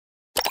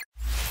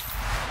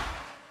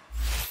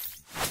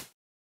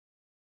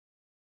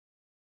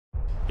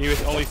Here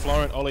with Ollie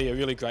Florent. Ollie, a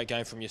really great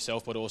game from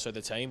yourself, but also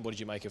the team. What did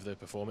you make of the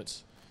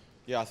performance?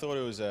 Yeah, I thought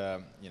it was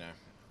it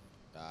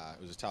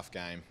was a tough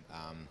game.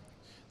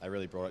 They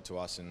really brought it to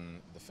us in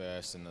the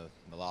first, and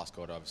the last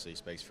quarter obviously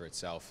speaks for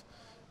itself.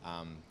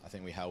 I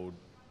think we held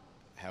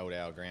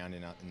our ground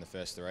in the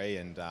first three,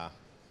 and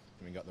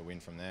we got the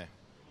win from there.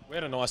 We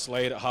had a nice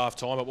lead at half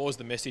time, but what was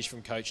the message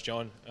from Coach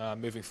John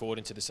moving forward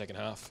into the second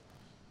half?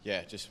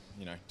 Yeah, just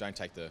don't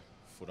take the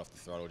foot off the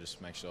throttle.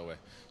 Just make sure we're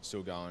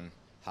still going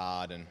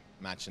hard and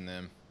matching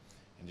them,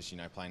 and just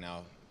playing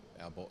our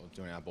ball,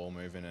 doing our ball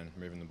moving and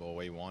moving the ball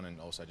we want, and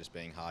also just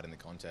being hard in the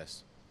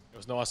contest. It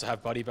was nice to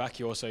have Buddy back.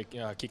 He also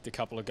kicked a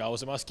couple of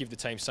goals. It must give the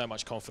team so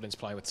much confidence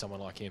playing with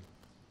someone like him.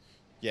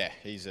 Yeah,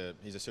 he's a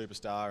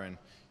superstar, and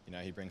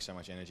he brings so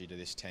much energy to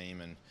this team.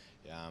 And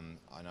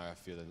I know a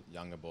few of the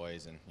younger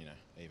boys, and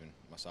even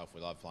myself, we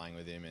love playing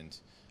with him. And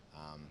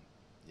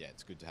yeah,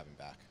 it's good to have him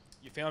back.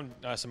 You found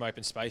some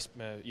open space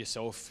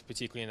yourself,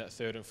 particularly in that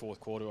third and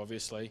fourth quarter,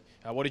 obviously.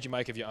 What did you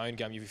make of your own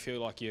game? Do you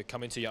feel like you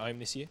come into your own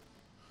this year?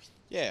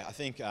 Yeah, I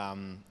think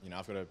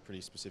I've got a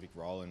pretty specific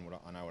role in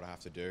I know what I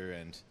have to do,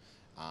 and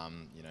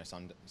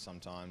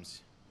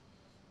sometimes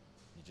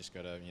you just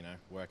got to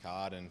work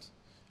hard, and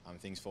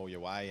things fall your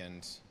way.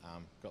 And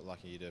got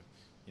lucky to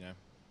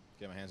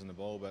get my hands on the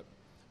ball, but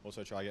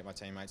also try to get my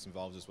teammates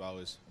involved as well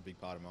is a big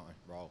part of my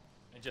role.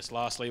 And just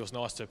lastly, it was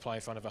nice to play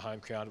in front of a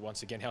home crowd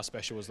once again. How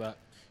special was that?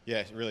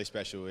 Yeah, really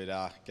special. It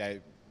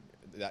get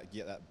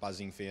that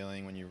buzzing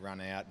feeling when you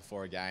run out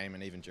before a game,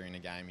 and even during a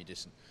game, you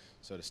just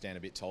sort of stand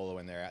a bit taller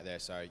when they're out there.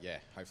 So yeah,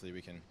 hopefully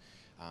we can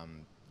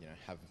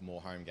have more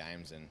home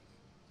games, and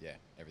yeah,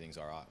 everything's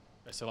all right.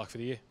 Best of luck for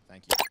the year.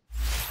 Thank you.